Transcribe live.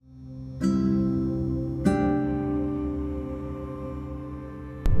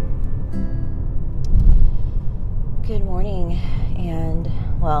morning,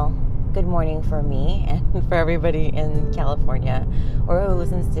 and well, good morning for me and for everybody in California or who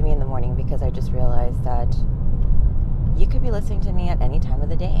listens to me in the morning, because I just realized that you could be listening to me at any time of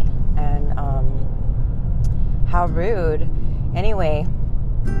the day. And how rude. Anyway,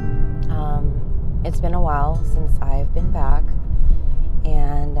 it's been a while since I've been back,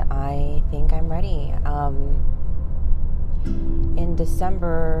 and I think I'm ready. In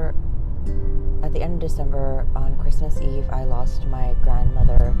December, at the end of December, on Christmas Eve, I lost my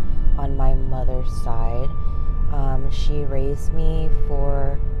grandmother on my mother's side. She raised me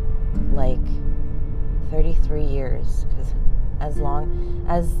for like 33 years, because as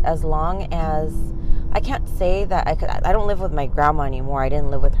long as I can't say that I don't live with my grandma anymore. I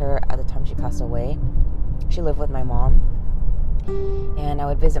didn't live with her at the time she passed away. She lived with my mom, and I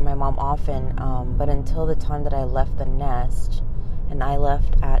would visit my mom often, but until the time that I left the nest, and I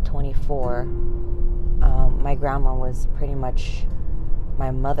left at 24, my grandma was pretty much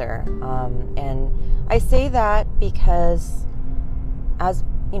my mother. And I say that because, as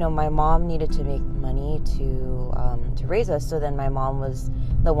you know, my mom needed to make money to raise us. So then my mom was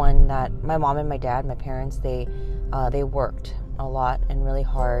the one that, my mom and my dad, my parents, they worked a lot and really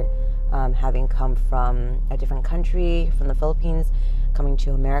hard, having come from a different country, from the Philippines, coming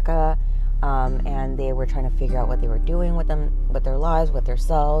to America. And they were trying to figure out what they were doing with their lives, with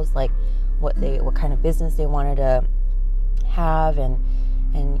themselves, like what kind of business they wanted to have, and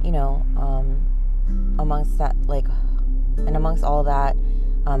you know, amongst all that,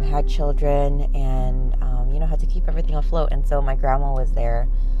 had children, and you know, had to keep everything afloat. And so my grandma was there.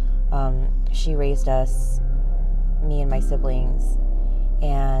 She raised us, me and my siblings,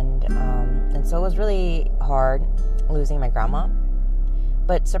 and so it was really hard losing my grandma.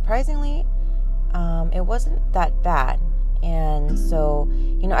 But surprisingly, it wasn't that bad. And so,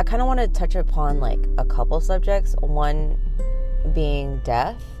 you know, I kind of want to touch upon like a couple subjects. One being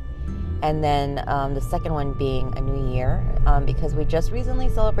death, and then the second one being a new year, because we just recently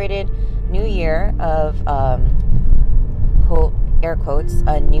celebrated New Year of, quote, air quotes,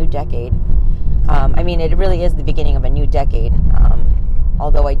 a new decade. I mean, it really is the beginning of a new decade.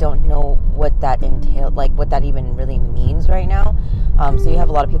 Although I don't know what that entailed, like what that even really means right now. So you have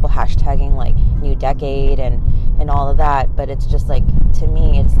a lot of people hashtagging like new decade and all of that, but it's just like, to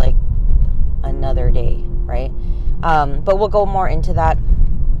me, it's like another day, right? But we'll go more into that.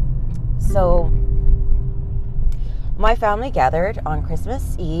 So my family gathered on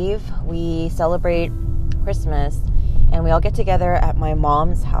Christmas Eve. We celebrate Christmas, and we all get together at my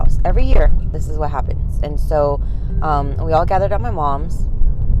mom's house. Every year, this is what happens. And so we all gathered at my mom's.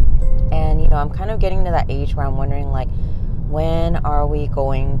 And, you know, I'm kind of getting to that age where I'm wondering, like, when are we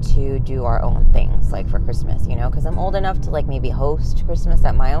going to do our own things, like, for Christmas, you know? Because I'm old enough to, like, maybe host Christmas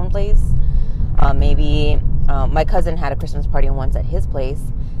at my own place. Maybe my cousin had a Christmas party once at his place.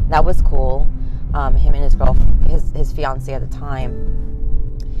 That was cool. Him and his girlfriend, his fiance at the time.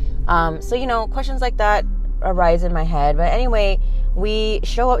 So, you know, questions like that arise in my head. But anyway, we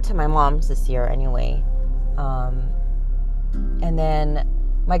show up to my mom's this year anyway. And then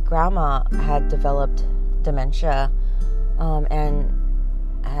my grandma had developed dementia, and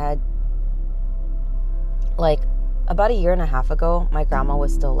had, like, about a year and a half ago, my grandma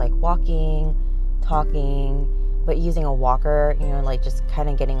was still, like, walking, talking, but using a walker, you know, like, just kind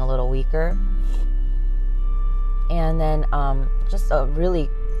of getting a little weaker. And then just a really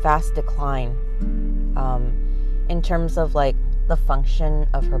fast decline in terms of, like, the function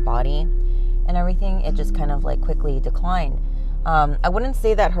of her body and everything. It just kind of, like, quickly declined. I wouldn't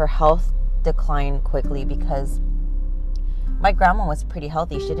say that her health declined quickly, because my grandma was pretty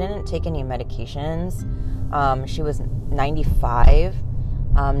healthy. She didn't take any medications. She was 95.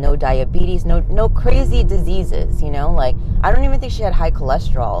 No diabetes, no crazy diseases, you know, like, I don't even think she had high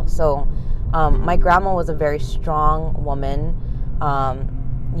cholesterol. So, my grandma was a very strong woman,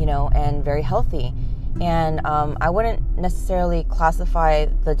 you know, and very healthy. And I wouldn't necessarily classify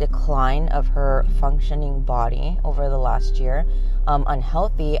the decline of her functioning body over the last year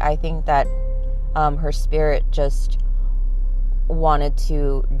unhealthy. I think that her spirit just wanted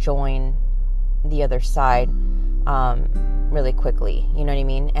to join the other side really quickly, you know what I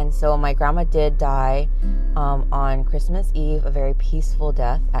mean? And so my grandma did die on Christmas Eve, a very peaceful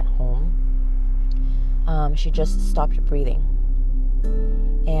death at home. She just stopped breathing.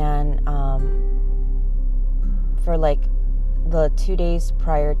 And for like the 2 days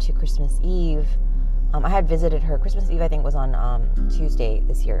prior to Christmas Eve, I had visited her. Christmas Eve, I think, was on Tuesday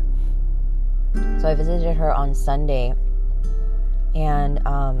this year. So I visited her on Sunday, and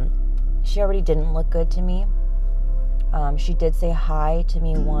she already didn't look good to me. She did say hi to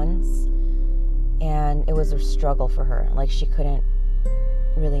me once, and it was a struggle for her. Like, she couldn't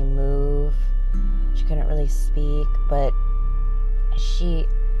really move, she couldn't really speak, but she,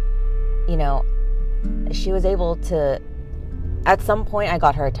 you know, she was able to, at some point I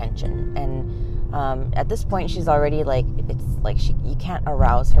got her attention, and at this point she's already like, it's like you can't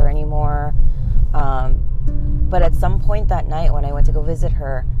arouse her anymore, but at some point that night when I went to go visit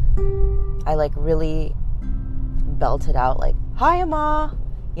her, I like really belted out like, "Hi, Amma,"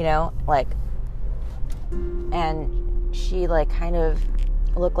 you know, like, and she like kind of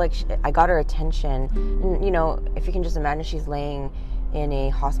looked like I got her attention. And, you know, if you can just imagine, she's laying in a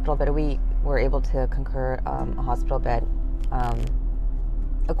hospital bed. We were able to acquire a hospital bed,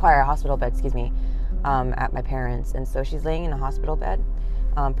 at my parents'. And so she's laying in a hospital bed,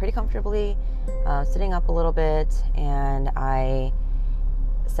 pretty comfortably, sitting up a little bit. And I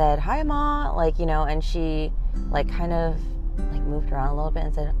said, "Hi, Ma," like, you know, and she like kind of like moved around a little bit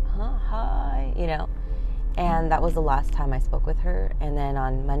and said, "Hi," you know. And that was the last time I spoke with her. And then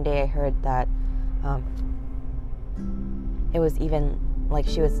on Monday I heard that it was even like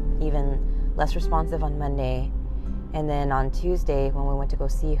she was even less responsive on Monday. And then on Tuesday, when we went to go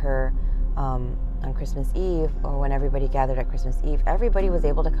see her on Christmas Eve, or when everybody gathered at Christmas Eve, everybody was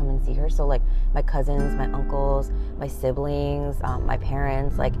able to come and see her. So like my cousins, my uncles, my siblings, my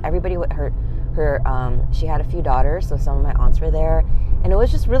parents, like everybody, she had a few daughters, so some of my aunts were there. And it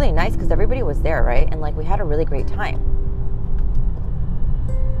was just really nice because everybody was there, right? And like we had a really great time.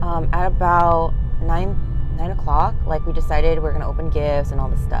 At about 9 o'clock, like we decided we're going to open gifts and all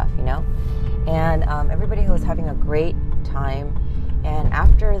this stuff, you know? And everybody was having a great time. And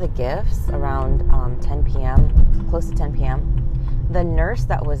after the gifts, around 10 p.m., close to 10 p.m., the nurse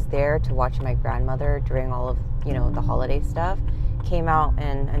that was there to watch my grandmother during all of, you know, the holiday stuff came out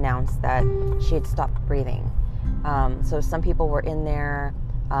and announced that she had stopped breathing. So some people were in there,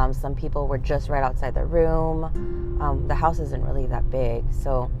 some people were just right outside the room. The house isn't really that big,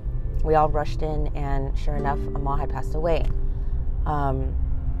 so we all rushed in, and sure enough, Amma had passed away.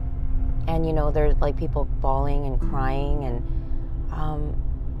 And you know, there's like people bawling and crying, and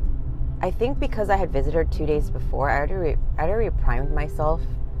I think because I had visited her 2 days before, I already primed myself,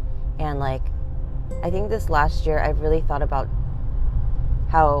 and like I think this last year I've really thought about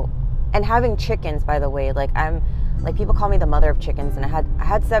how, and having chickens, by the way, like I'm like, people call me the mother of chickens, and I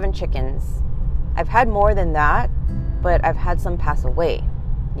had 7 chickens. I've had more than that, but I've had some pass away,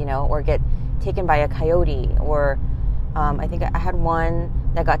 you know, or get taken by a coyote, or I think I had one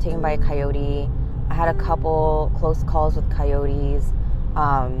that got taken by a coyote. I had a couple close calls with coyotes,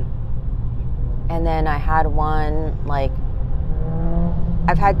 and then I had one, like,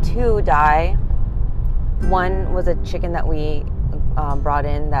 I've had 2 die. One was a chicken that we brought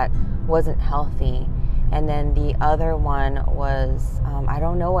in that wasn't healthy, and then the other one was I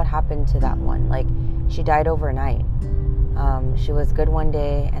don't know what happened to that one. Like, she died overnight. She was good one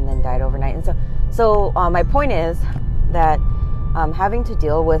day and then died overnight. And so my point is that having to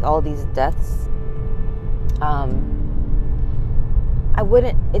deal with all these deaths,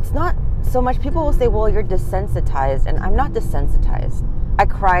 it's not so much, people will say, well, you're desensitized, and I'm not desensitized. I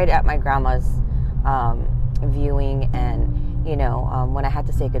cried at my grandma's viewing, and you know, when I had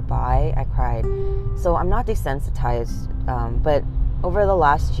to say goodbye, I cried. So I'm not desensitized, but over the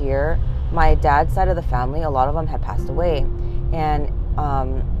last year, my dad's side of the family, a lot of them had passed away, and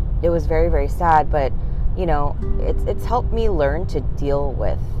it was very, very sad. But you know, it's helped me learn to deal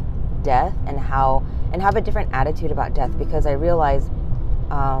with death and have a different attitude about death, because I realize,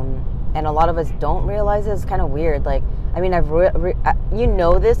 and a lot of us don't realize it. It's kind of weird. Like, I mean, you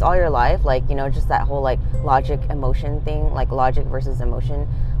know this all your life, like, you know, just that whole like logic emotion thing, like logic versus emotion,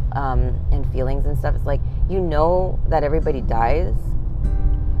 and feelings and stuff. It's like, you know that everybody dies,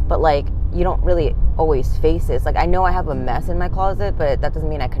 but like you don't really always face it. It's like, I know I have a mess in my closet, but that doesn't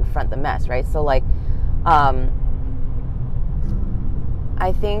mean I confront the mess, right? So like, I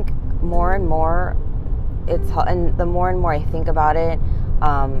think more and more and the more and more I think about it,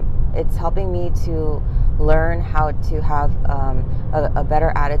 it's helping me to learn how to have a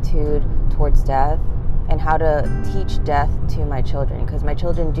better attitude towards death, and how to teach death to my children, because my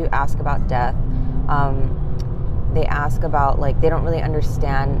children do ask about death. They ask about, like, they don't really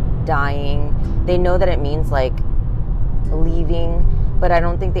understand dying. They know that it means like leaving, but I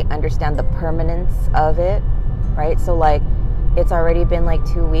don't think they understand the permanence of it, right? So like, it's already been like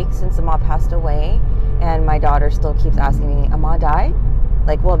 2 weeks since Amma passed away, and my daughter still keeps asking me, Amma died?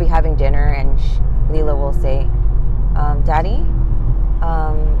 Like, we'll be having dinner, and Leela will say, Daddy,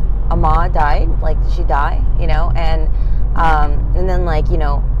 Amma died? Like, did she die? You know, and then, like, you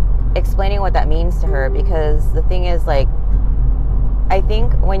know, explaining what that means to her, because the thing is, like, I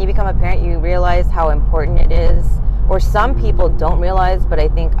think when you become a parent, you realize how important it is, or some people don't realize, but I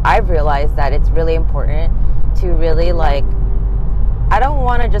think I've realized that it's really important to really like, I don't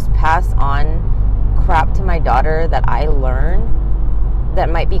want to just pass on crap to my daughter that I learned that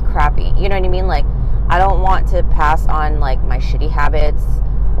might be crappy. You know what I mean? Like, I don't want to pass on like my shitty habits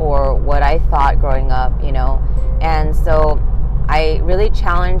or what I thought growing up, you know? And so I really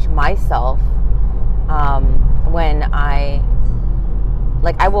challenge myself when I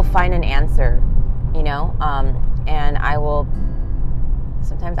will find an answer, you know? And I will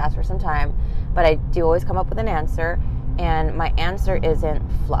sometimes ask for some time, but I do always come up with an answer. And my answer isn't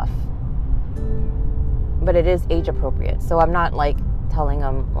fluff, but it is age appropriate. So I'm not like telling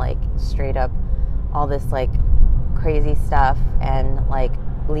them like straight up all this like crazy stuff and like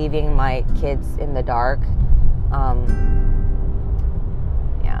leaving my kids in the dark.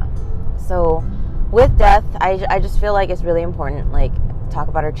 Yeah. So with death, I just feel like it's really important, like, talk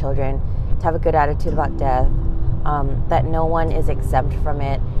about our children, to have a good attitude about death, that no one is exempt from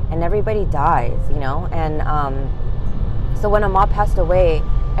it, and everybody dies, you know? And so when Amma passed away,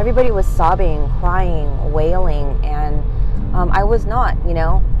 everybody was sobbing, crying, wailing, and I was not, you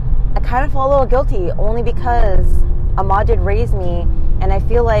know? I kind of felt a little guilty, only because Amma did raise me, and I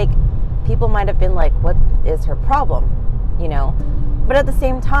feel like people might have been like, what is her problem, you know? But at the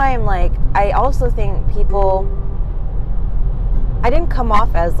same time, like, I also think I didn't come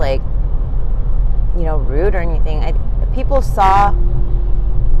off as like, you know, rude or anything. People saw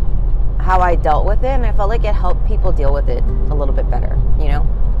how I dealt with it, and I felt like it helped people deal with it a little bit better, you know?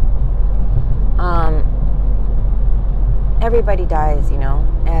 Everybody dies, you know?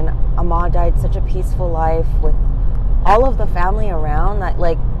 And Amma died such a peaceful life with all of the family around that,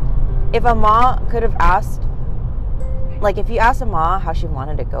 like, if Amma could have asked, like, if you asked Amma how she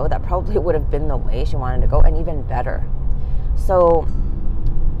wanted to go, that probably would have been the way she wanted to go, and even better. So,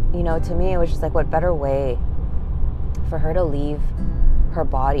 you know, to me, it was just like, what better way for her to leave her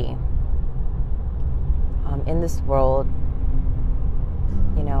body in this world,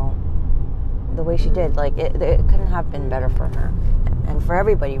 you know, the way she did. Like, it couldn't have been better for her and for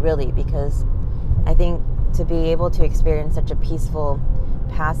everybody, really, because I think to be able to experience such a peaceful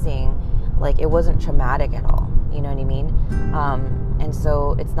passing, like, it wasn't traumatic at all, you know what I mean? And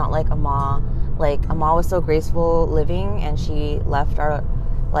so it's not like Amma was so graceful living, and she left our,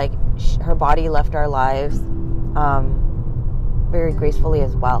 like, her body left our lives very gracefully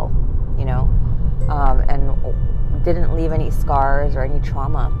as well, you know, and didn't leave any scars or any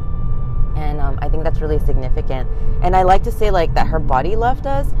trauma. And I think that's really significant. And I like to say, like, that her body left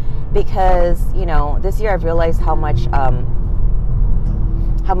us, because, you know, this year I've realized how much of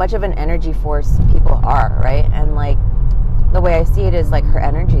an energy force people are, right? And, like, the way I see it is, like, her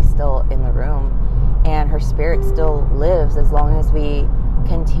energy's still in the room, and her spirit still lives as long as we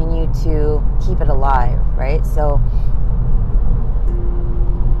continue to keep it alive, right? So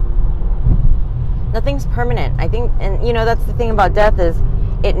nothing's permanent, I think. And, you know, that's the thing about death, is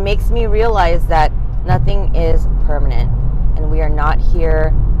it makes me realize that nothing is permanent, and we are not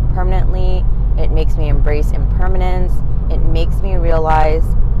here permanently. It makes me embrace impermanence. It makes me realize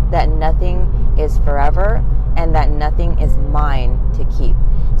that nothing is forever, and that nothing is mine to keep.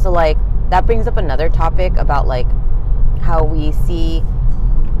 So, like, that brings up another topic about, like, how we see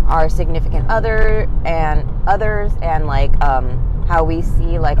our significant others, and like, how we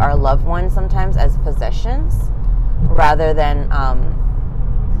see, like, our loved ones sometimes as possessions rather than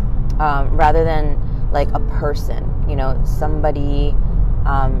like a person, you know, somebody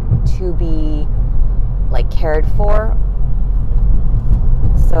to be, like, cared for.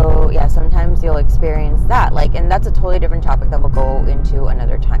 So yeah, sometimes you'll experience that, like, and that's a totally different topic that we'll go into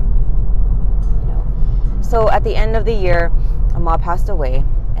another time, you know. So at the end of the year, Amma passed away,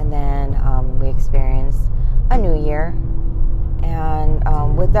 and then we experienced a new year. And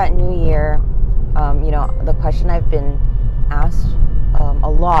with that new year, you know, the question I've been asked a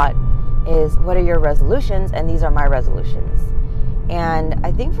lot is, what are your resolutions? And these are my resolutions. And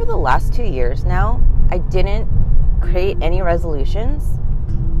I think for the last 2 years now, I didn't create any resolutions.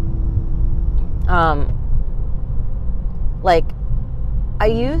 Like, I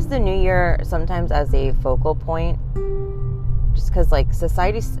use the new year sometimes as a focal point, just because, like,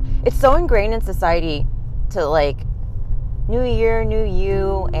 it's so ingrained in society to, like, new year, new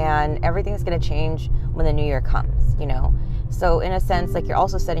you, and everything's going to change when the new year comes, you know? So in a sense, like, you're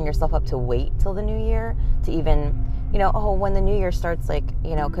also setting yourself up to wait till the new year to even, you know, oh, when the new year starts, like,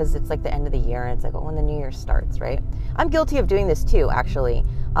 you know, because it's like the end of the year, and it's like, oh, when the new year starts, right? I'm guilty of doing this too, actually.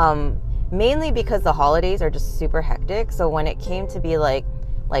 Mainly because the holidays are just super hectic. So when it came to be like,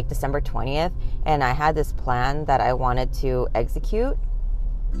 like December 20th, and I had this plan that I wanted to execute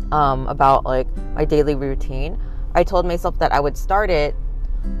about like my daily routine. I told myself that I would start it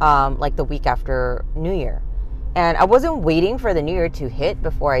like the week after New Year. And I wasn't waiting for the New Year to hit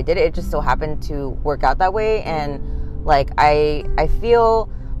before I did it. It just so happened to work out that way. And like I feel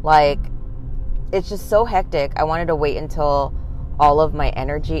like it's just so hectic. I wanted to wait until all of my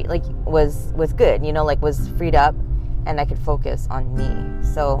energy like was good, you know, like was freed up and I could focus on me.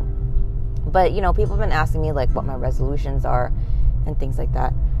 So, but you know, people have been asking me like what my resolutions are and things like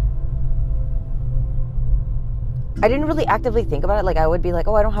that. I didn't really actively think about it. Like I would be like,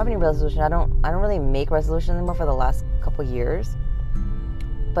 oh, I don't have any resolution. I don't really make resolutions anymore for the last couple years.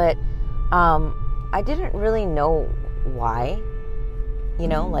 But I didn't really know why. You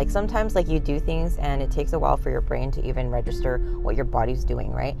know, like sometimes like you do things and it takes a while for your brain to even register what your body's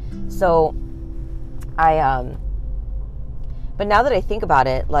doing, right? So but now that I think about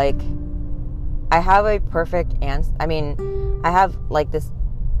it, like I have a perfect answer. I mean, I have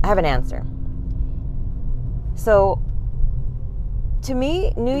an answer. So, to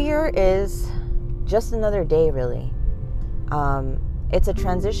me, New Year is just another day, really. It's a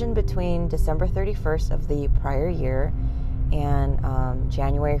transition between December 31st of the prior year and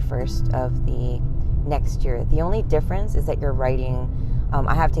January 1st of the next year. The only difference is that you're writing,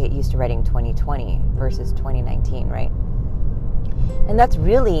 I have to get used to writing 2020 versus 2019, right? And that's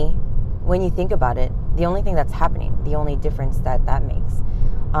really, when you think about it, the only thing that's happening, the only difference that makes.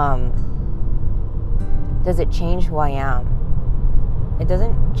 Does it change who I am? It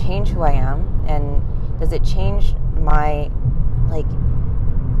doesn't change who I am. And does it change my, like,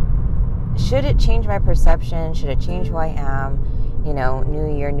 should it change my perception? Should it change who I am? You know,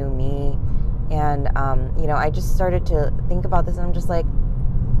 new year, new me. And, you know, I just started to think about this and I'm just like,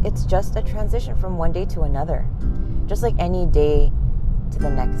 it's just a transition from one day to another. Just like any day to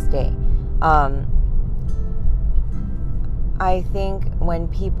the next day. I think when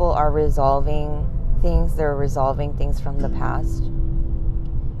people are resolving things, they're resolving things from the past,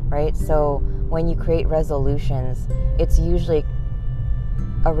 right? So when you create resolutions, it's usually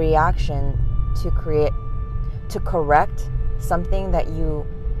a reaction to correct something that you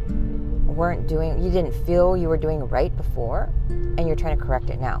weren't doing, you didn't feel you were doing right before, and you're trying to correct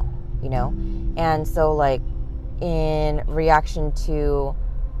it now, you know? And so like in reaction to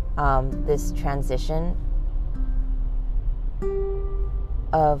this transition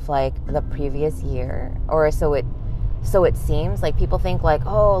of like the previous year, or so it seems, like people think like,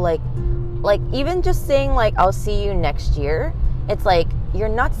 oh, like even just saying like I'll see you next year, it's like you're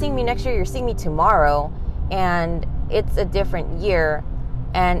not seeing me next year, you're seeing me tomorrow, and it's a different year.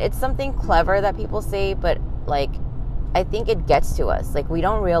 And it's something clever that people say, but like I think it gets to us. Like we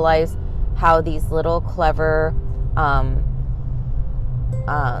don't realize how these little clever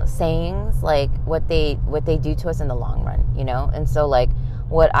sayings, like what they do to us in the long run, you know? And so like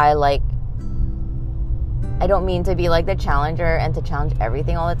what I don't mean to be like the challenger and to challenge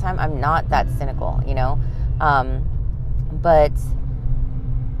everything all the time. I'm not that cynical, you know? But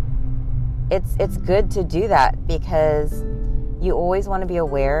it's good to do that because you always want to be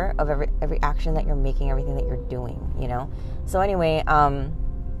aware of every action that you're making, everything that you're doing, you know? So anyway,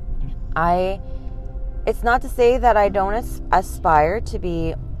 it's not to say that I don't aspire to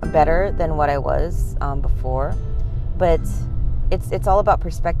be better than what I was before, but it's all about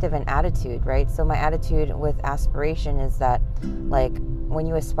perspective and attitude, right? So my attitude with aspiration is that, like, when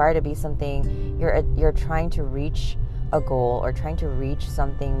you aspire to be something, you're trying to reach a goal or trying to reach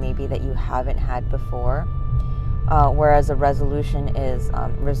something maybe that you haven't had before, whereas a resolution is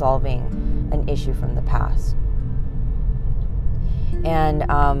resolving an issue from the past. And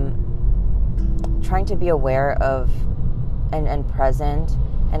trying to be aware of and present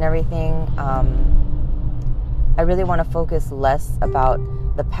and everything. I really want to focus less about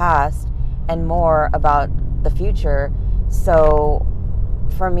the past and more about the future. So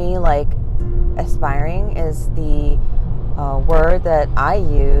for me, like, aspiring is the word that I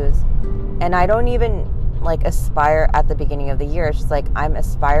use, and I don't even like aspire at the beginning of the year. It's just like I'm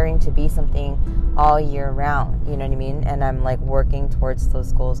aspiring to be something all year round, you know what I mean? And I'm like working towards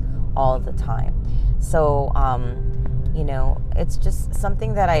those goals all the time. So you know, it's just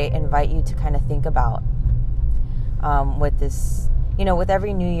something that I invite you to kind of think about with this, you know, with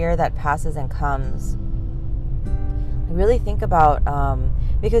every new year that passes and comes. Really think about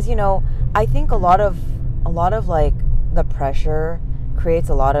because, you know, I think a lot of like the pressure creates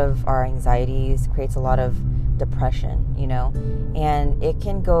a lot of our anxieties, creates a lot of depression, you know, and it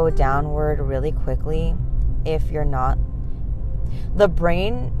can go downward really quickly if you're not. The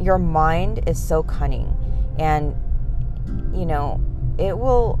brain, your mind is so cunning, and, you know, it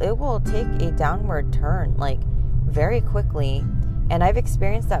will take a downward turn, like, very quickly. And I've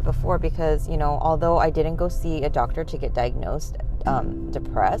experienced that before because, although I didn't go see a doctor to get diagnosed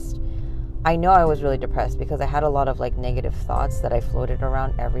depressed, I know I was really depressed because I had a lot of like negative thoughts that I floated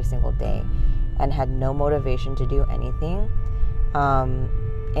around every single day and had no motivation to do anything.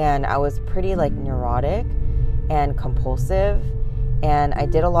 And I was pretty like neurotic and compulsive, and I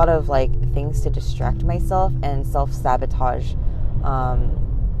did a lot of like things to distract myself and self-sabotage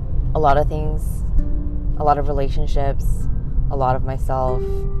a lot of things, a lot of relationships, a lot of myself.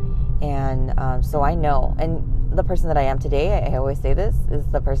 And so I know, and the person that I am today, I always say this, is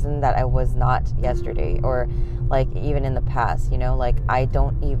the person that I was not yesterday, or like even in the past, like I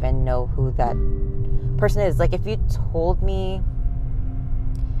don't even know who that person is. Like if you told me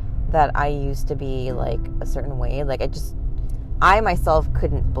that I used to be like a certain way, like I myself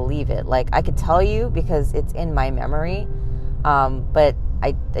couldn't believe it. Like I could tell you because it's in my memory, but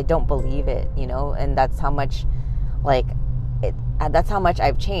I don't believe it, and that's how much that's how much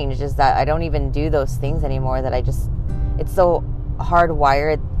I've changed, is that I don't even do those things anymore. That it's so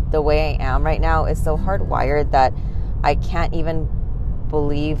hardwired. The way I am right now is so hardwired that I can't even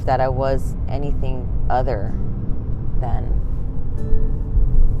believe that I was anything other than.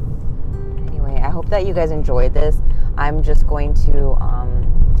 Anyway, I hope that you guys enjoyed this. I'm just going to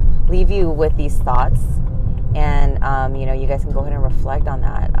leave you with these thoughts, and you guys can go ahead and reflect on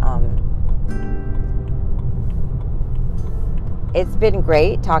that. It's been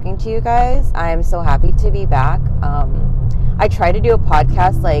great talking to you guys. I'm so happy to be back. I tried to do a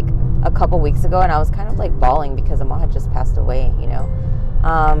podcast like a couple weeks ago, and I was kind of like bawling because Amma had just passed away,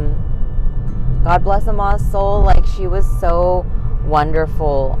 God bless Amma's soul. Like, she was so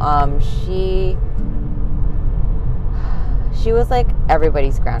wonderful. She was like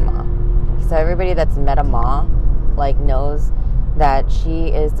everybody's grandma. So everybody that's met Amma like knows that she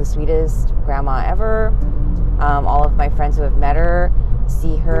is the sweetest grandma ever. All of my friends who have met her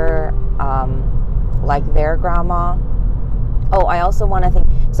see her like their grandma. Oh, I also want to thank.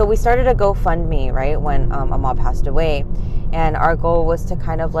 So we started a GoFundMe, right, when Amma passed away, and our goal was to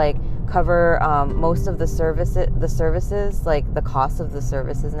kind of like cover most of the services, like the cost of the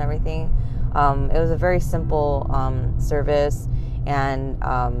services and everything. It was a very simple service, and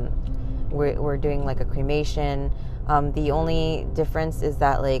we're doing like a cremation. The only difference is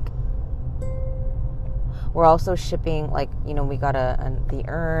that like we're also shipping, like, we got the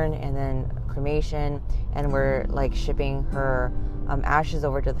urn and then cremation, and we're like shipping her ashes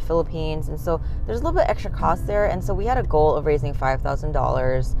over to the Philippines. And so there's a little bit extra cost there. And so we had a goal of raising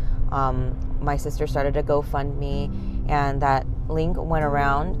 $5,000. My sister started a GoFundMe, and that link went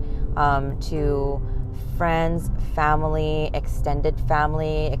around to friends, family, extended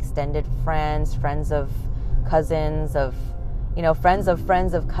friends, friends of cousins, of friends of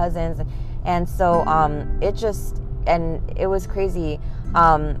friends of cousins. And so it was crazy.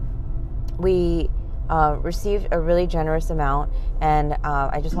 We received a really generous amount, and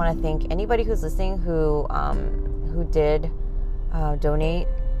I just want to thank anybody who's listening who did donate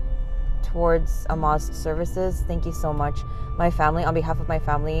towards Amma's services. Thank you so much. My family, on behalf of my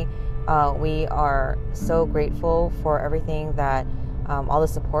family, we are so grateful for everything that, all the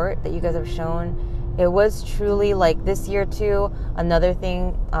support that you guys have shown. It was truly like this year too, another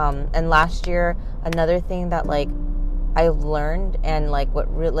thing, and last year, another thing that like I've learned, and like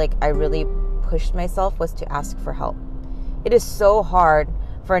I really pushed myself, was to ask for help. It is so hard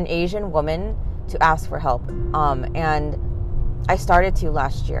for an Asian woman to ask for help. And I started to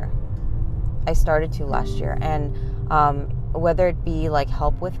last year. And whether it be like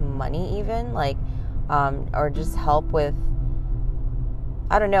help with money, even like, or just help with,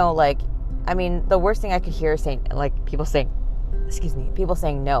 I don't know, like, I mean, the worst thing I could hear is people saying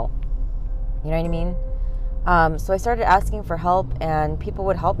no. You know what I mean? So I started asking for help, and people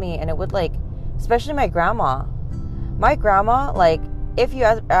would help me, and it would like, especially my grandma, like, if you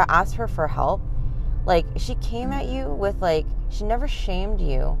asked her for help, like, she came at you with like, she never shamed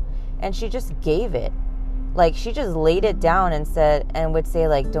you, and she just gave it. Like, she just laid it down and would say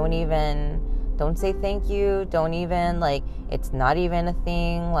like, don't say thank you. Don't even, like, it's not even a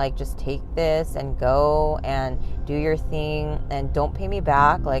thing. Like, just take this and go and do your thing and don't pay me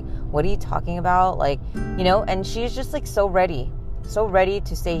back. Like, what are you talking about? Like, and she's just like so ready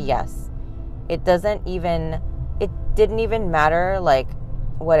to say yes. It didn't even matter like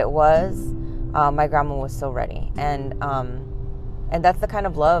what it was. My grandma was so ready. And that's the kind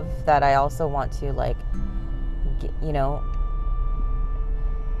of love that I also want to like,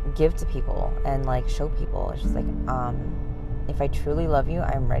 give to people and like show people. It's just like, if I truly love you,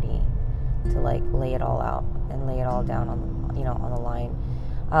 I'm ready. to like lay it all out and lay it all down on, you know, on the line.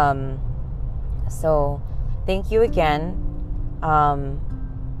 So thank you again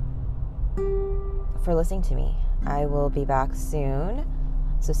for listening to me. I will be back soon,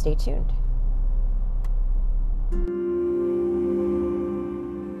 so stay tuned.